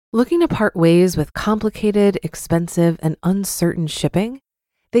Looking to part ways with complicated, expensive, and uncertain shipping?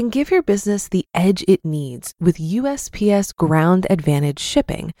 Then give your business the edge it needs with USPS Ground Advantage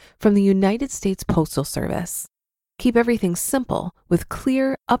shipping from the United States Postal Service. Keep everything simple with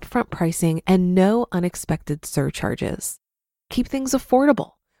clear, upfront pricing and no unexpected surcharges. Keep things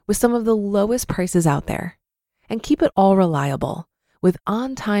affordable with some of the lowest prices out there. And keep it all reliable with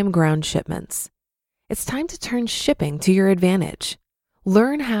on-time ground shipments. It's time to turn shipping to your advantage.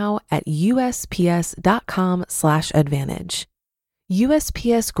 Learn how at USPS.com/advantage.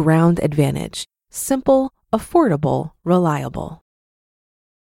 USPS Ground Advantage. Simple, affordable, reliable.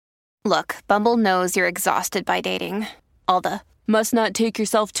 Look, Bumble knows you're exhausted by dating. All the must not take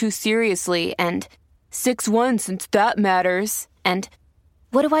yourself too seriously and 6'1" since that matters. And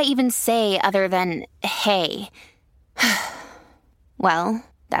what do I even say other than hey? Well,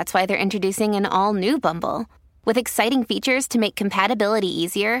 that's why they're introducing an all-new Bumble. With exciting features to make compatibility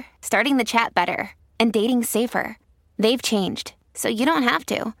easier, starting the chat better, and dating safer. They've changed, so you don't have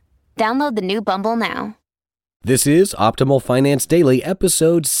to. Download the new Bumble now. This is Optimal Finance Daily,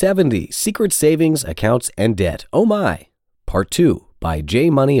 episode 70, Secret Savings, Accounts, and Debt. Oh my! Part 2, by J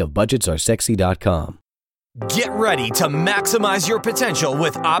Money of BudgetsAreSexy.com. Get ready to maximize your potential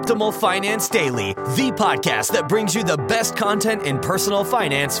with Optimal Finance Daily, the podcast that brings you the best content in personal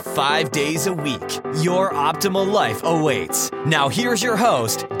finance 5 days a week. Your optimal life awaits. Now here's your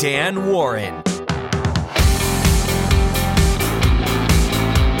host, Dan Warren.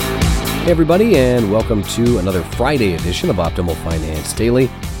 Hey everybody, and welcome to another Friday edition of Optimal Finance Daily,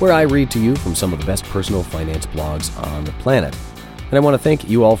 where I read to you from some of the best personal finance blogs on the planet. And I want to thank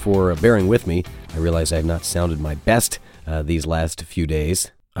you all for bearing with me. I realize I have not sounded my best these last few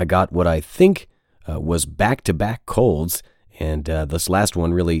days. I got what I think was back-to-back colds, and this last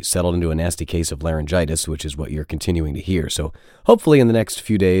one really settled into a nasty case of laryngitis, which is what you're continuing to hear. So hopefully in the next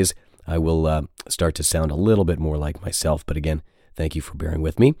few days, I will start to sound a little bit more like myself. But again, thank you for bearing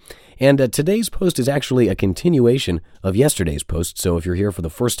with me. And today's post is actually a continuation of yesterday's post. So if you're here for the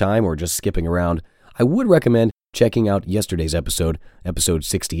first time or just skipping around, I would recommend checking out yesterday's episode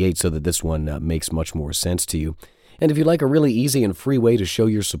 68, so that this one makes much more sense to you. And if you'd like a really easy and free way to show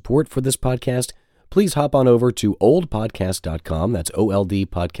your support for this podcast, please hop on over to oldpodcast.com, that's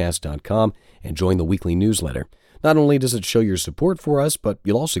oldpodcast.com, and join the weekly newsletter. Not only does it show your support for us, but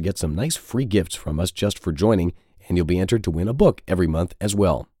you'll also get some nice free gifts from us just for joining, and you'll be entered to win a book every month as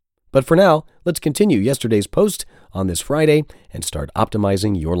well. But for now, let's continue yesterday's post on this Friday and start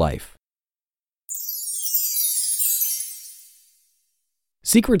optimizing your life.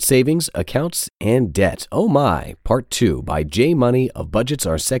 Secret Savings, Accounts, and Debt. Oh my! Part 2 by J Money of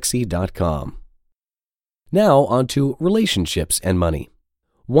BudgetsAreSexy.com. Now on to relationships and money.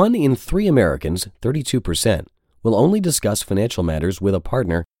 1 in 3 Americans, 32%, will only discuss financial matters with a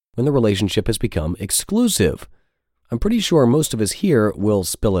partner when the relationship has become exclusive. I'm pretty sure most of us here will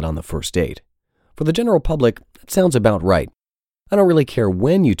spill it on the first date. For the general public, that sounds about right. I don't really care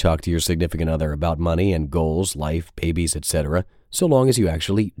when you talk to your significant other about money and goals, life, babies, etc., so long as you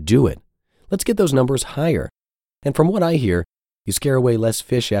actually do it. Let's get those numbers higher. And from what I hear, you scare away less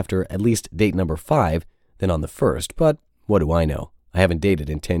fish after at least date number 5 than on the first. But what do I know? I haven't dated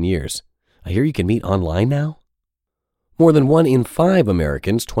in 10 years. I hear you can meet online now? More than 1 in 5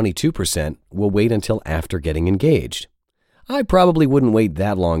 Americans, 22%, will wait until after getting engaged. I probably wouldn't wait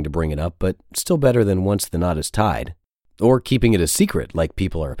that long to bring it up, but still better than once the knot is tied. Or keeping it a secret like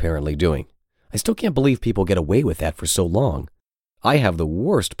people are apparently doing. I still can't believe people get away with that for so long. I have the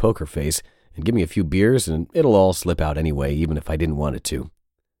worst poker face, and give me a few beers and it'll all slip out anyway, even if I didn't want it to.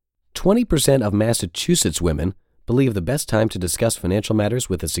 20% of Massachusetts women believe the best time to discuss financial matters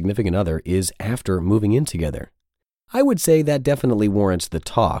with a significant other is after moving in together. I would say that definitely warrants the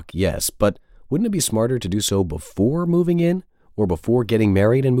talk, yes, but wouldn't it be smarter to do so before moving in? Or before getting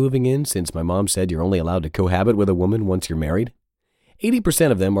married and moving in, since my mom said you're only allowed to cohabit with a woman once you're married?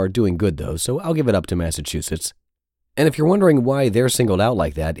 80% of them are doing good though, so I'll give it up to Massachusetts. And if you're wondering why they're singled out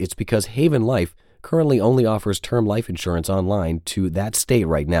like that, it's because Haven Life currently only offers term life insurance online to that state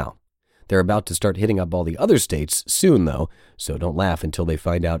right now. They're about to start hitting up all the other states soon though, so don't laugh until they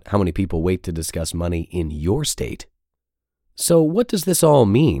find out how many people wait to discuss money in your state. So what does this all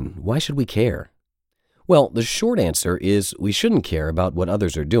mean? Why should we care? Well, the short answer is we shouldn't care about what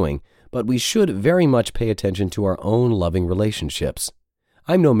others are doing, but we should very much pay attention to our own loving relationships.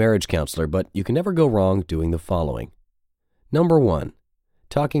 I'm no marriage counselor, but you can never go wrong doing the following. Number 1,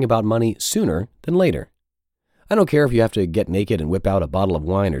 talking about money sooner than later. I don't care if you have to get naked and whip out a bottle of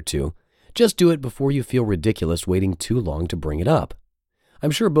wine or two. Just do it before you feel ridiculous waiting too long to bring it up.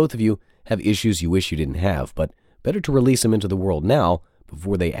 I'm sure both of you have issues you wish you didn't have, but better to release them into the world now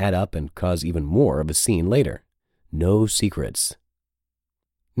before they add up and cause even more of a scene later. No secrets.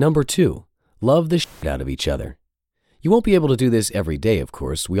 Number 2, love the shit out of each other. You won't be able to do this every day, of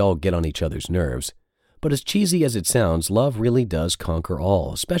course. We all get on each other's nerves. But as cheesy as it sounds, love really does conquer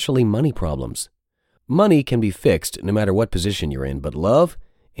all, especially money problems. Money can be fixed no matter what position you're in, but love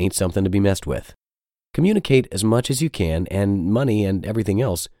ain't something to be messed with. Communicate as much as you can, and money and everything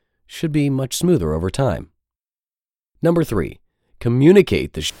else should be much smoother over time. Number 3,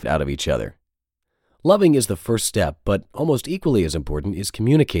 communicate the shit out of each other. Loving is the first step, but almost equally as important is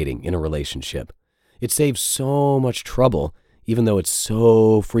communicating in a relationship. It saves so much trouble, even though it's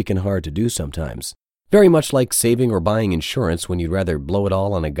so freaking hard to do sometimes. Very much like saving or buying insurance when you'd rather blow it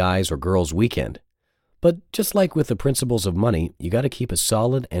all on a guy's or girl's weekend. But just like with the principles of money, you got to keep a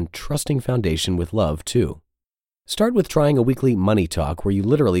solid and trusting foundation with love, too. Start with trying a weekly money talk where you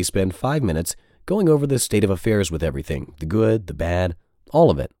literally spend 5 minutes going over the state of affairs with everything, the good, the bad, all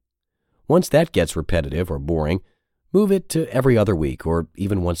of it. Once that gets repetitive or boring, move it to every other week or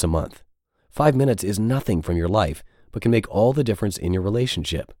even once a month. 5 minutes is nothing from your life, but can make all the difference in your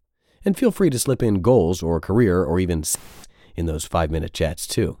relationship. And feel free to slip in goals or career or even in those 5-minute chats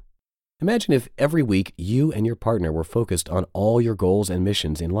too. Imagine if every week you and your partner were focused on all your goals and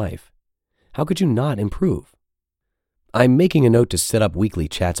missions in life. How could you not improve? I'm making a note to set up weekly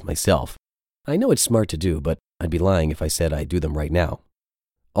chats myself. I know it's smart to do, but I'd be lying if I said I do them right now.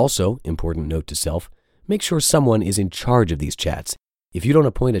 Also, important note to self, make sure someone is in charge of these chats. If you don't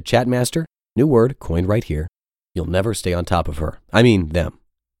appoint a chat master, new word coined right here, you'll never stay on top of her. I mean them.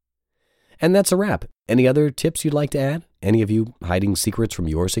 And that's a wrap. Any other tips you'd like to add? Any of you hiding secrets from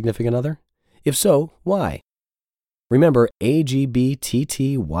your significant other? If so, why? Remember,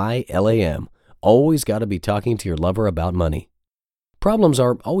 AGBTTYLAM. Always got to be talking to your lover about money. Problems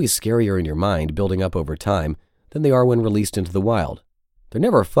are always scarier in your mind building up over time than they are when released into the wild. They're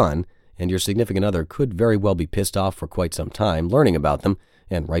never fun, and your significant other could very well be pissed off for quite some time learning about them,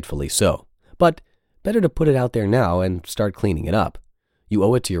 and rightfully so. But better to put it out there now and start cleaning it up. You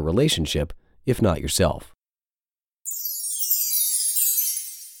owe it to your relationship, if not yourself.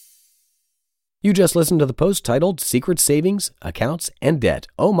 You just listened to the post titled Secret Savings, Accounts, and Debt,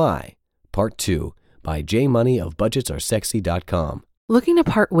 Oh My, Part 2 by jmoneyofbudgetsaresexy.com. Looking to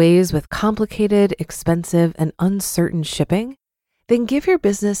part ways with complicated, expensive, and uncertain shipping? Then give your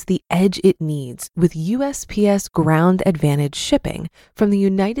business the edge it needs with USPS Ground Advantage shipping from the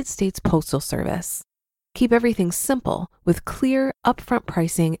United States Postal Service. Keep everything simple with clear, upfront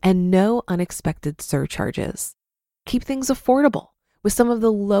pricing and no unexpected surcharges. Keep things affordable with some of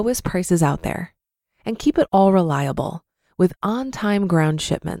the lowest prices out there. And keep it all reliable with on-time ground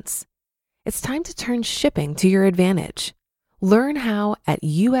shipments. It's time to turn shipping to your advantage. Learn how at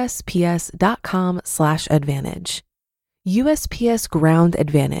USPS.com/advantage. USPS Ground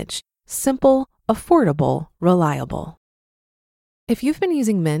Advantage. Simple, affordable, reliable. If you've been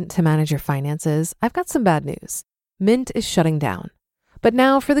using Mint to manage your finances, I've got some bad news. Mint is shutting down. But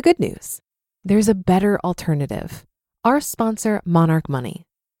now for the good news. There's a better alternative. Our sponsor, Monarch Money.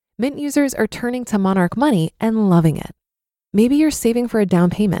 Mint users are turning to Monarch Money and loving it. Maybe you're saving for a down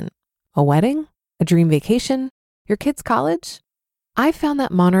payment, a wedding, a dream vacation, your kid's college. I've found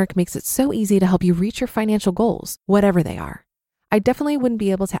that Monarch makes it so easy to help you reach your financial goals, whatever they are. I definitely wouldn't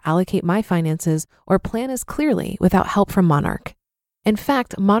be able to allocate my finances or plan as clearly without help from Monarch. In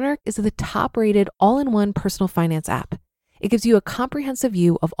fact, Monarch is the top-rated all-in-one personal finance app. It gives you a comprehensive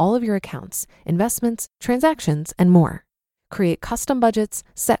view of all of your accounts, investments, transactions, and more. Create custom budgets,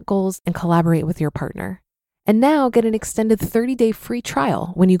 set goals, and collaborate with your partner. And now get an extended 30-day free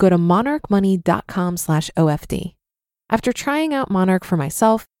trial when you go to monarchmoney.com/OFD. After trying out Monarch for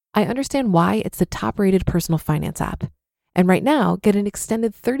myself, I understand why it's the top-rated personal finance app. And right now, get an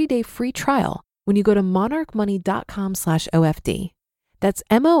extended 30-day free trial when you go to monarchmoney.com/OFD. That's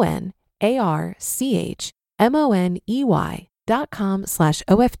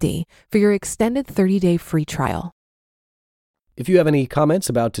monarchmoney.com/OFD for your extended 30-day free trial. If you have any comments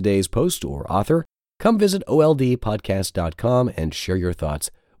about today's post or author, come visit oldpodcast.com and share your thoughts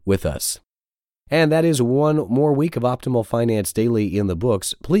with us. And that is one more week of Optimal Finance Daily in the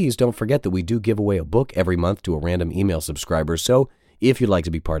books. Please don't forget that we do give away a book every month to a random email subscriber. So if you'd like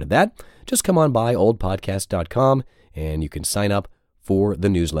to be part of that, just come on by oldpodcast.com and you can sign up for the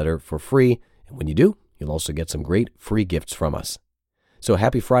newsletter for free. And when you do, you'll also get some great free gifts from us. So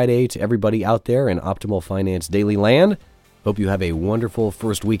happy Friday to everybody out there in Optimal Finance Daily land. Hope you have a wonderful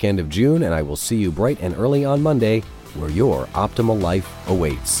first weekend of June, and I will see you bright and early on Monday where your optimal life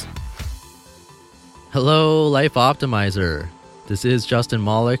awaits. Hello, Life Optimizer. This is Justin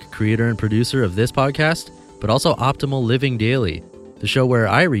Malik, creator and producer of this podcast, but also Optimal Living Daily. the show where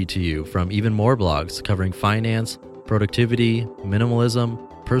I read to you from even more blogs covering finance, productivity, minimalism,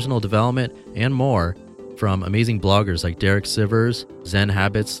 personal development, and more from amazing bloggers like Derek Sivers, Zen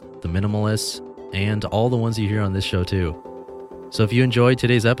Habits, The Minimalists, and all the ones you hear on this show too. So if you enjoyed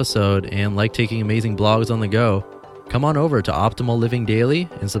today's episode and like taking amazing blogs on the go, come on over to Optimal Living Daily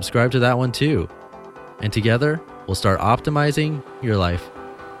and subscribe to that one too. And together, we'll start optimizing your life.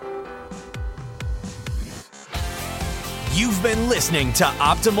 You've been listening to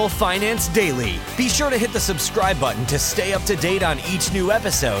Optimal Finance Daily. Be sure to hit the subscribe button to stay up to date on each new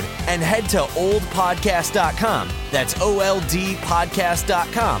episode and head to oldpodcast.com. That's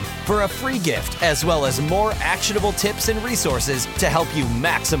OLDpodcast.com for a free gift as well as more actionable tips and resources to help you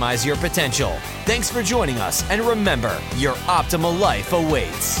maximize your potential. Thanks for joining us, and remember, your optimal life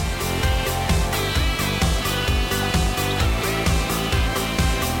awaits.